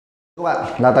Các bạn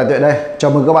là Tài Tuệ đây.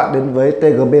 Chào mừng các bạn đến với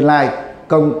TGB Live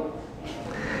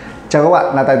Chào các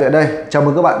bạn là Tài Tuệ đây. Chào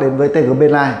mừng các bạn đến với TGB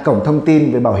Live, cổng thông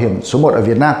tin về bảo hiểm số 1 ở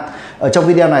Việt Nam. Ở trong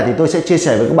video này thì tôi sẽ chia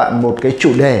sẻ với các bạn một cái chủ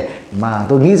đề mà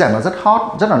tôi nghĩ rằng là rất hot,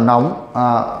 rất là nóng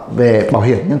về bảo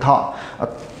hiểm nhân thọ.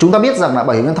 Chúng ta biết rằng là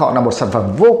bảo hiểm nhân thọ là một sản phẩm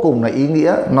vô cùng là ý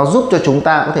nghĩa. Nó giúp cho chúng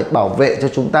ta có thể bảo vệ cho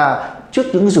chúng ta trước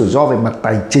những rủi ro về mặt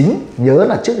tài chính. Nhớ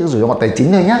là trước những rủi ro mặt tài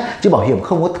chính thôi nhé, chứ bảo hiểm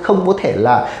không có thể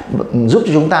là giúp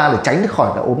cho chúng ta để tránh khỏi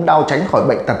là ốm đau, tránh khỏi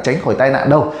bệnh tật, tránh khỏi tai nạn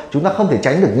đâu. Chúng ta không thể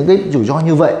tránh được những cái rủi ro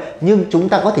như vậy, nhưng chúng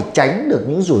ta có thể tránh được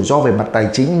những rủi ro về mặt tài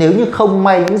chính. Nếu như không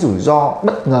may những rủi ro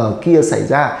bất ngờ kia xảy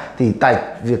ra thì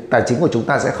việc tài chính của chúng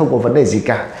ta sẽ không có vấn đề gì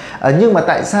cả. Nhưng mà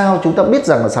tại sao chúng ta biết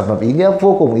rằng là sản phẩm ý nghĩa,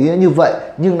 vô cùng ý nghĩa như vậy,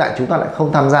 nhưng lại chúng ta lại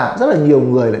không tham gia? Rất là nhiều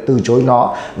người lại từ chối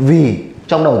nó vì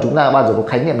trong đầu chúng ta bao giờ có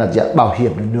khái niệm là bảo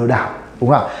hiểm là lừa đảo, đúng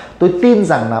không? Tôi tin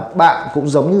rằng là bạn cũng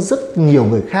giống như rất nhiều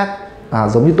người khác,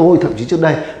 giống như tôi thậm chí trước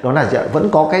đây, đó là vẫn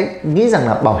có cái nghĩ rằng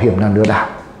là bảo hiểm là lừa đảo.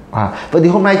 Vậy thì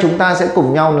hôm nay chúng ta sẽ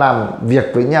cùng nhau làm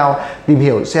việc với nhau, tìm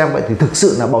hiểu xem vậy thì thực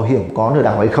sự là bảo hiểm có lừa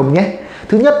đảo hay không nhé.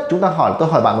 Thứ nhất, tôi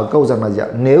hỏi bạn một câu rằng là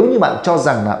nếu như bạn cho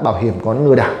rằng là bảo hiểm có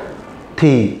lừa đảo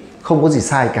thì không có gì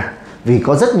sai cả. Vì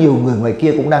có rất nhiều người ngoài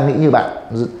kia cũng đang nghĩ như bạn,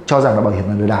 cho rằng là bảo hiểm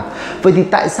là lừa đảo. Vậy thì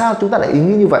tại sao chúng ta lại ý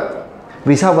nghĩ như vậy?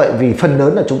 Vì sao vậy? Vì phần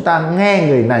lớn là chúng ta nghe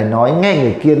người này nói, nghe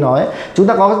người kia nói. Chúng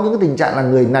ta có những cái tình trạng là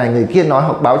người này người kia nói,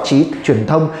 hoặc báo chí, truyền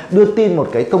thông đưa tin một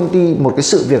cái công ty, một cái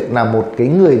sự việc là một cái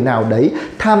người nào đấy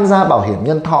tham gia bảo hiểm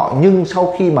nhân thọ, nhưng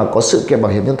sau khi mà có sự kiện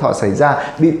bảo hiểm nhân thọ xảy ra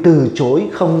bị từ chối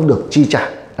không được chi trả.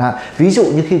 Ví dụ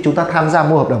như khi chúng ta tham gia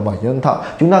mua hợp đồng bảo hiểm nhân thọ,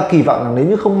 chúng ta kỳ vọng là nếu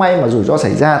như không may mà rủi ro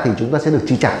xảy ra thì chúng ta sẽ được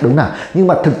chi trả, đúng nào? Nhưng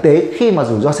mà thực tế khi mà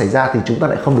rủi ro xảy ra thì chúng ta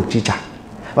lại không được chi trả.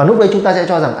 Và lúc đấy chúng ta sẽ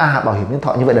cho rằng bảo hiểm nhân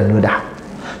thọ như vậy là lừa đảo.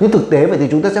 Nhưng thực tế vậy thì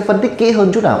chúng ta sẽ phân tích kỹ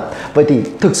hơn chút nào. Vậy thì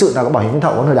thực sự là có bảo hiểm nhân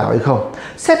thọ có lừa đảo hay không?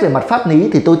 Xét về mặt pháp lý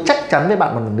thì tôi chắc chắn với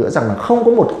bạn một lần nữa rằng là không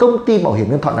có một công ty bảo hiểm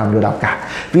nhân thọ nào lừa đảo cả.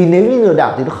 Vì nếu như lừa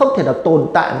đảo thì nó không thể nào tồn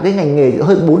tại một cái ngành nghề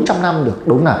hơn 400 năm được,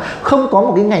 đúng nào? Không có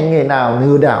một cái ngành nghề nào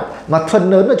lừa đảo. Mà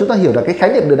phần lớn là chúng ta hiểu là cái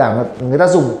khái niệm lừa đảo là người ta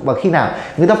dùng vào khi nào?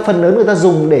 Phần lớn người ta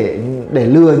dùng để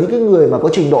lừa những cái người mà có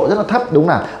trình độ rất là thấp, đúng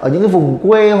nào? Ở những cái vùng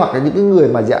quê, hoặc là những cái người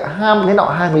mà ham cái nọ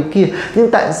ham cái kia.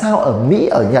 Nhưng tại sao ở Mỹ,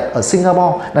 ở Nhật, ở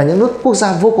Singapore là những nước quốc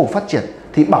gia vô cùng phát triển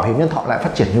thì bảo hiểm nhân thọ lại phát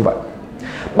triển như vậy?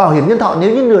 Bảo hiểm nhân thọ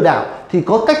nếu như lừa đảo thì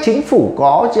có cách chính phủ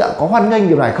có hoan nghênh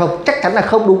điều này không? Chắc chắn là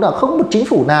không, đúng nào? Không một chính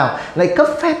phủ nào lại cấp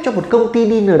phép cho một công ty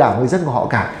đi lừa đảo người dân của họ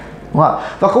cả, đúng không?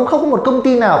 Và không có một công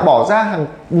ty nào bỏ ra hàng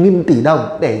nghìn tỷ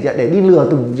đồng để đi lừa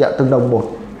từng đồng một,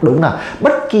 đúng nào?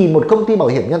 Bất kỳ một công ty bảo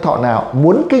hiểm nhân thọ nào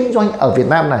muốn kinh doanh ở Việt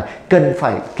Nam này cần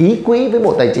phải ký quỹ với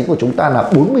Bộ Tài chính của chúng ta là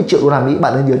 40 triệu đô la Mỹ.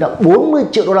 Bạn nên nhớ là 40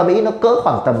 triệu đô la Mỹ nó cỡ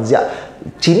khoảng tầm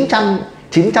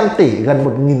 900 tỷ, gần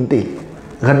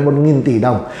 1.000 tỷ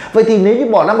đồng. Vậy thì nếu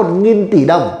như bỏ ra 1.000 tỷ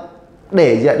đồng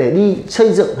để đi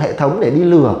xây dựng hệ thống để đi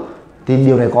lừa thì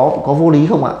điều này có vô lý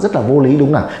không ạ? Rất là vô lý,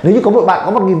 đúng nào? Nếu như có một bạn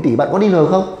có 1.000 tỷ, bạn có đi lừa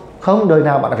không? Không, đời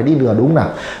nào bạn phải đi lừa, đúng nào?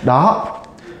 Đó.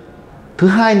 Thứ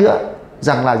hai nữa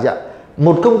rằng là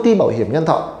một công ty bảo hiểm nhân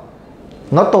thọ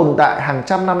nó tồn tại hàng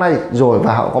trăm năm nay rồi,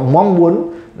 và họ có mong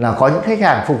muốn là có những khách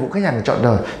hàng, phục vụ khách hàng trọn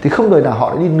đời, thì không đời nào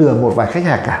họ lại đi lừa một vài khách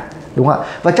hàng cả, đúng không ạ?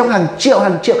 Và trong hàng triệu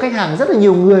khách hàng, rất là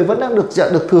nhiều người vẫn đang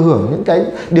được thừa hưởng những cái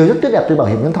điều rất tốt đẹp từ bảo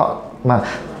hiểm nhân thọ. Mà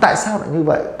tại sao lại như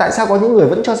vậy? Tại sao có những người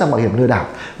vẫn cho rằng bảo hiểm lừa đảo?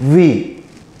 Vì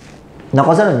nó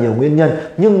có rất là nhiều nguyên nhân,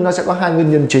 nhưng nó sẽ có hai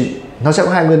nguyên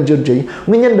nhân chính.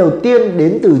 Nguyên nhân đầu tiên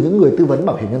đến từ những người tư vấn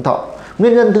bảo hiểm nhân thọ.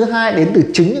 Nguyên nhân thứ hai đến từ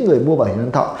chính những người mua bảo hiểm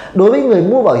nhân thọ. Đối với người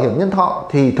mua bảo hiểm nhân thọ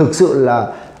thì thực sự là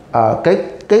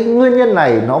cái nguyên nhân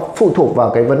này nó phụ thuộc vào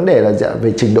cái vấn đề là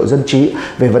về trình độ dân trí,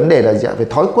 về vấn đề là về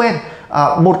thói quen.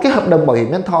 Một cái hợp đồng bảo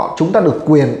hiểm nhân thọ chúng ta được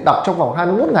quyền đọc trong vòng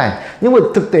 21 ngày. Nhưng mà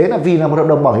thực tế là vì là một hợp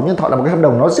đồng bảo hiểm nhân thọ là một cái hợp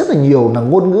đồng nó rất là nhiều là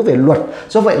ngôn ngữ về luật.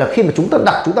 Do vậy là khi mà chúng ta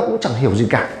đọc chúng ta cũng chẳng hiểu gì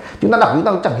cả. Chúng ta đọc chúng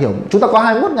ta cũng chẳng hiểu. Chúng ta có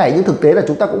 21 ngày nhưng thực tế là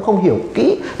chúng ta cũng không hiểu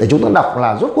kỹ để chúng ta đọc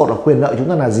là rốt cuộc là quyền lợi chúng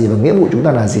ta là gì và nghĩa vụ chúng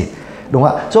ta là gì, đúng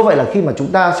không ạ? Do vậy là khi mà chúng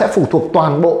ta sẽ phụ thuộc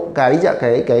toàn bộ cái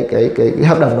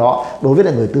hợp đồng đó đối với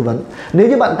lại người tư vấn. Nếu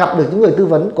như bạn gặp được những người tư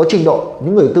vấn có trình độ,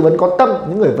 những người tư vấn có tâm,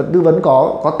 những người tư vấn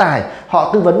có tài,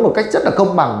 họ tư vấn một cách rất là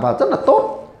công bằng và rất là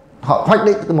tốt, họ hoạch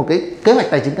định một cái kế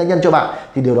hoạch tài chính cá nhân cho bạn,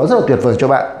 thì điều đó rất là tuyệt vời cho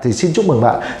bạn, thì xin chúc mừng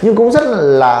bạn. Nhưng cũng rất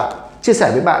là chia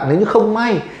sẻ với bạn, nếu như không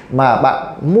may mà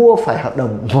bạn mua phải hợp đồng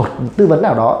một tư vấn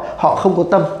nào đó, họ không có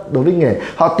tâm đối với nghề,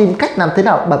 họ tìm cách làm thế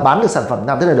nào bán được sản phẩm,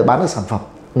 làm thế nào để bán được sản phẩm,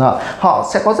 họ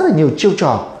sẽ có rất là nhiều chiêu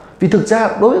trò. Vì thực ra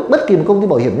đối với bất kỳ một công ty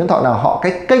bảo hiểm nhân thọ nào,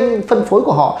 cái kênh phân phối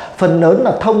của họ phần lớn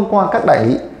là thông qua các đại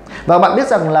lý. Và bạn biết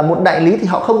rằng là một đại lý thì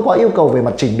họ không có yêu cầu về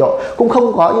mặt trình độ, cũng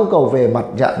không có yêu cầu về mặt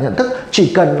nhận thức,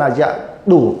 chỉ cần là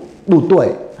đủ tuổi.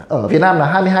 Ở Việt Nam là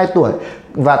 22 tuổi,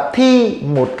 và thi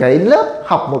một cái lớp,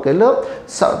 học một cái lớp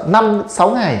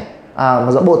 5-6 ngày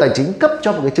mà do Bộ Tài chính cấp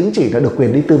cho một cái chứng chỉ là được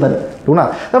quyền đi tư vấn, đúng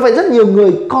không? Do vậy rất nhiều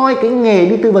người coi cái nghề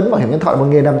đi tư vấn bảo hiểm nhân thọ là một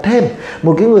nghề làm thêm,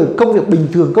 một cái người công việc bình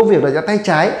thường, công việc là tay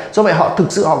trái. Do vậy họ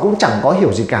thực sự họ cũng chẳng có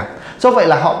hiểu gì cả. Do vậy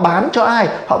là họ bán cho ai?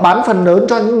 Họ bán phần lớn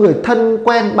cho những người thân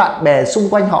quen bạn bè xung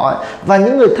quanh họ ấy. Và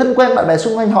những người thân quen bạn bè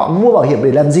xung quanh họ mua bảo hiểm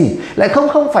để làm gì? Lại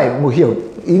không phải một hiểu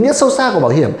ý nghĩa sâu xa của bảo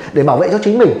hiểm để bảo vệ cho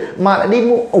chính mình, mà lại đi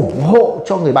mua ủng hộ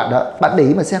cho người bạn đó. Bạn để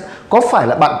ý mà xem, có phải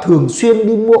là bạn thường xuyên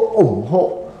đi mua ủng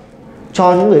hộ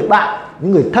cho những người bạn,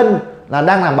 những người thân là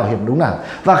đang làm bảo hiểm đúng nào?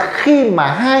 Và khi mà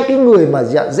hai cái người mà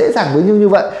dễ dàng với như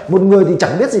vậy, một người thì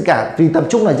chẳng biết gì cả vì tập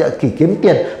trung là chỉ kiếm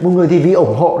tiền, một người thì vì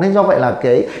ủng hộ, nên do vậy là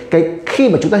cái khi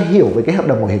mà chúng ta hiểu về cái hợp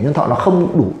đồng bảo hiểm nhân thọ nó không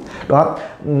đủ đó,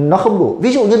 nó không đủ.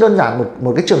 Ví dụ như đơn giản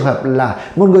một cái trường hợp là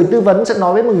một người tư vấn sẽ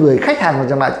nói với một người khách hàng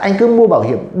rằng là anh cứ mua bảo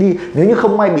hiểm đi, nếu như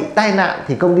không may bị tai nạn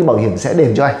thì công ty bảo hiểm sẽ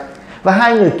đền cho anh. Và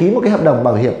hai người ký một cái hợp đồng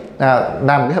bảo hiểm,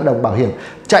 làm cái hợp đồng bảo hiểm,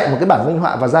 chạy một cái bản minh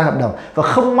họa và ra hợp đồng. Và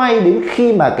không may đến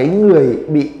khi mà cái người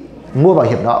bị mua bảo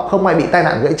hiểm đó không may bị tai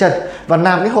nạn gãy chân và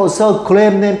làm cái hồ sơ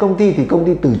claim lên công ty thì công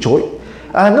ty từ chối.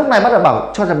 Lúc này bắt đầu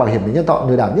cho rằng bảo hiểm nhân thọ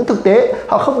lừa đảo, nhưng thực tế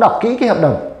họ không đọc kỹ cái hợp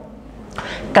đồng.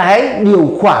 Cái điều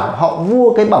khoản họ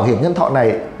mua cái bảo hiểm nhân thọ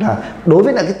này là đối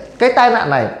với cái tai nạn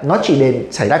này nó chỉ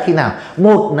đền xảy ra khi nào?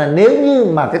 Một là nếu như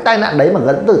mà cái tai nạn đấy mà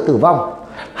dẫn tới tử vong.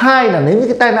 Hai là nếu như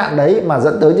cái tai nạn đấy mà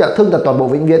dẫn tới thương tật toàn bộ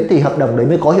vĩnh viễn thì hợp đồng đấy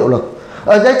mới có hiệu lực.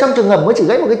 Ở đây trong trường hợp mới chỉ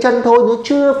gãy một cái chân thôi, nó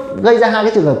chưa gây ra hai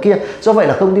cái trường hợp kia. Do vậy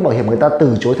là công ty bảo hiểm người ta từ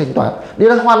chối thanh toán. Đây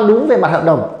là hoàn đúng về mặt hợp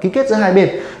đồng ký kết giữa hai bên.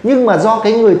 Nhưng mà do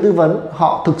cái người tư vấn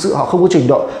họ thực sự họ không có trình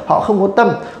độ, họ không có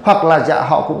tâm, hoặc là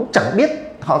họ cũng chẳng biết,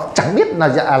 là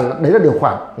đấy là điều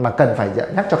khoản mà cần phải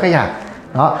nhắc cho khách hàng.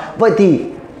 Đó. Vậy thì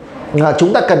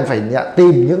chúng ta cần phải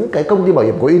tìm những cái công ty bảo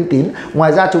hiểm có uy tín.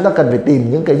 Ngoài ra chúng ta cần phải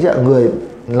tìm những cái người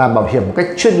làm bảo hiểm một cách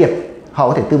chuyên nghiệp, họ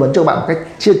có thể tư vấn cho bạn một cách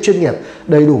chuyên nghiệp,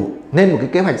 đầy đủ, nên một cái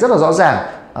kế hoạch rất là rõ ràng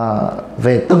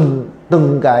về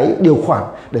từng cái điều khoản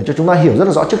để cho chúng ta hiểu rất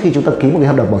là rõ trước khi chúng ta ký một cái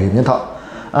hợp đồng bảo hiểm nhân thọ.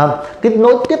 Cái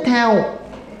lỗi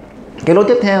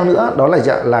tiếp theo nữa đó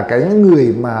là cái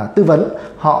người mà tư vấn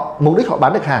họ mục đích họ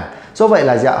bán được hàng. Do vậy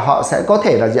là họ sẽ có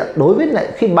thể là đối với lại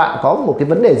khi bạn có một cái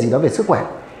vấn đề gì đó về sức khỏe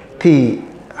thì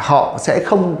họ sẽ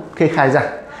không kê khai ra.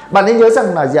 Bạn nên nhớ rằng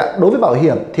là đối với bảo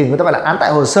hiểm thì người ta gọi là án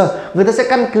tại hồ sơ. Người ta sẽ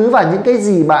căn cứ vào những cái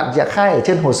gì bạn khai ở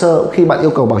trên hồ sơ khi bạn yêu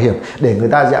cầu bảo hiểm để người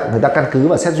ta căn cứ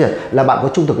và xét duyệt là bạn có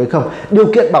trung thực hay không. Điều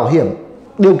kiện bảo hiểm,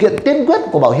 điều kiện tiên quyết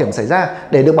của bảo hiểm xảy ra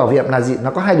để được bảo hiểm là gì?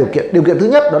 Nó có hai điều kiện. Điều kiện thứ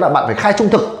nhất đó là bạn phải khai trung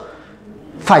thực.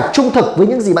 Phải trung thực với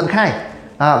những gì bạn khai.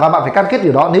 Và bạn phải cam kết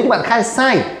điều đó. Nếu như bạn khai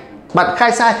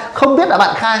sai, không biết là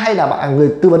bạn khai hay là bạn người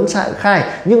tư vấn khai,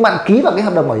 nhưng bạn ký vào cái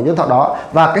hợp đồng bảo hiểm nhân thọ đó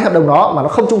và cái hợp đồng đó mà nó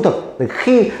không trung thực, thì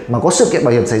khi mà có sự kiện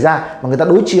bảo hiểm xảy ra mà người ta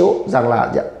đối chiếu rằng là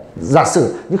giả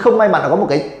sử nhưng không may bạn đã có một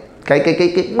cái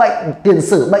bệnh tiền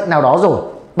sử bệnh nào đó rồi,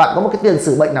 bạn có một cái tiền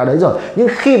sử bệnh nào đấy rồi, nhưng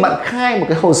khi bạn khai một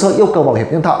cái hồ sơ yêu cầu bảo hiểm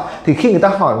nhân thọ thì khi người ta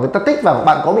hỏi, người ta tích vào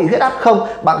bạn có bị huyết áp không,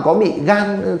 bạn có bị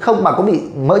gan không, bạn có bị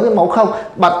mỡ nhiễm máu không,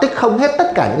 bạn tích không hết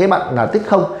tất cả những cái bạn là tích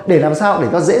không, để làm sao để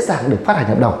nó dễ dàng được phát hành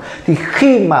hợp đồng. Thì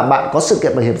khi mà bạn có sự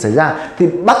kiện bảo hiểm xảy ra thì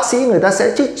bác sĩ người ta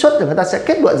sẽ trích xuất và người ta sẽ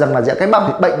kết luận rằng là cái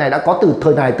bệnh này đã có từ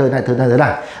thời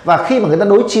này, và khi mà người ta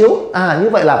đối chiếu như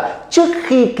vậy là trước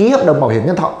khi ký hợp đồng bảo hiểm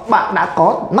nhân thọ bạn đã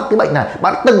có mắc cái bệnh này,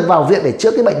 bạn từng vào viện để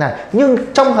chữa cái bệnh này, nhưng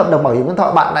trong hợp đồng bảo hiểm nhân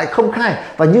thọ bạn lại không khai,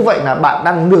 và như vậy là bạn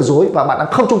đang lừa dối và bạn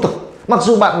đang không trung thực, mặc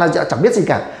dù bạn là chẳng biết gì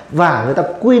cả, và người ta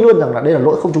quy luôn rằng là đây là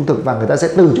lỗi không trung thực và người ta sẽ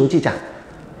từ chối chi trả.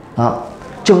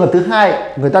 Trường hợp thứ hai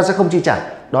người ta sẽ không chi trả,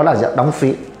 đó là đóng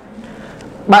phí.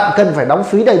 Bạn cần phải đóng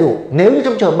phí đầy đủ. Nếu như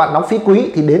trong trường hợp bạn đóng phí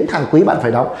quý thì đến hàng quý bạn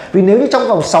phải đóng, vì nếu như trong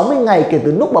vòng 60 ngày kể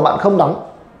từ lúc mà bạn không đóng,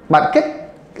 bạn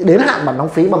đến hạn bạn đóng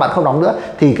phí mà bạn không đóng nữa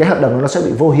thì cái hợp đồng nó sẽ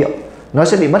bị vô hiệu, nó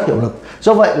sẽ bị mất hiệu lực.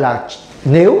 Do vậy là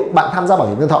nếu bạn tham gia bảo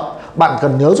hiểm nhân thọ, bạn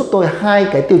cần nhớ giúp tôi hai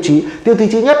cái tiêu chí. Tiêu chí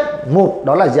thứ nhất, một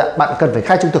đó là bạn cần phải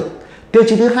khai trung thực. Tiêu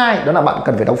chí thứ hai đó là bạn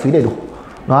cần phải đóng phí đầy đủ.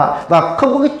 Đó. Và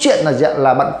không có cái chuyện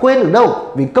là bạn quên được đâu,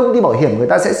 vì công ty bảo hiểm người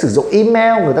ta sẽ sử dụng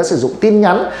email, người ta sử dụng tin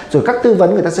nhắn, rồi các tư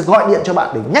vấn người ta sẽ gọi điện cho bạn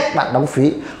để nhắc bạn đóng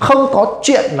phí. Không có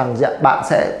chuyện rằng bạn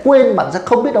sẽ quên, bạn sẽ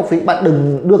không biết đóng phí. Bạn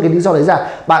đừng đưa cái lý do đấy ra.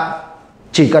 Bạn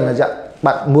chỉ cần là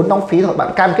bạn muốn đóng phí thôi,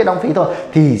 bạn cam kết đóng phí thôi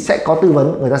thì sẽ có tư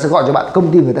vấn, người ta sẽ gọi cho bạn,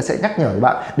 công ty người ta sẽ nhắc nhở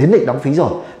bạn đến lịch đóng phí rồi,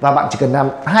 và bạn chỉ cần làm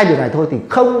hai điều này thôi thì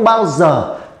không bao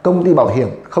giờ công ty bảo hiểm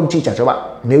không chi trả cho bạn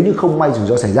nếu như không may rủi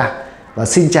ro xảy ra. Và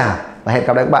xin chào và hẹn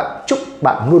gặp lại các bạn. Chúc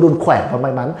bạn luôn luôn khỏe và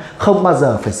may mắn, không bao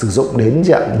giờ phải sử dụng đến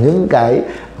những cái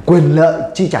quyền lợi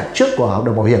chi trả trước của hợp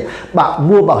đồng bảo hiểm. Bạn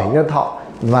mua bảo hiểm nhân thọ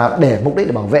và để mục đích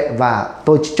để bảo vệ, và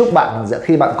tôi chúc bạn là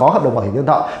khi bạn có hợp đồng bảo hiểm nhân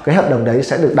thọ, cái hợp đồng đấy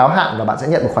sẽ được đáo hạn và bạn sẽ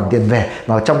nhận một khoản tiền về,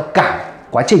 và trong cả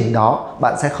quá trình đó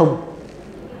bạn sẽ không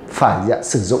phải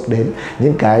sử dụng đến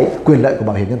những cái quyền lợi của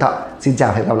bảo hiểm nhân thọ. Xin chào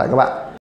và hẹn gặp lại các bạn.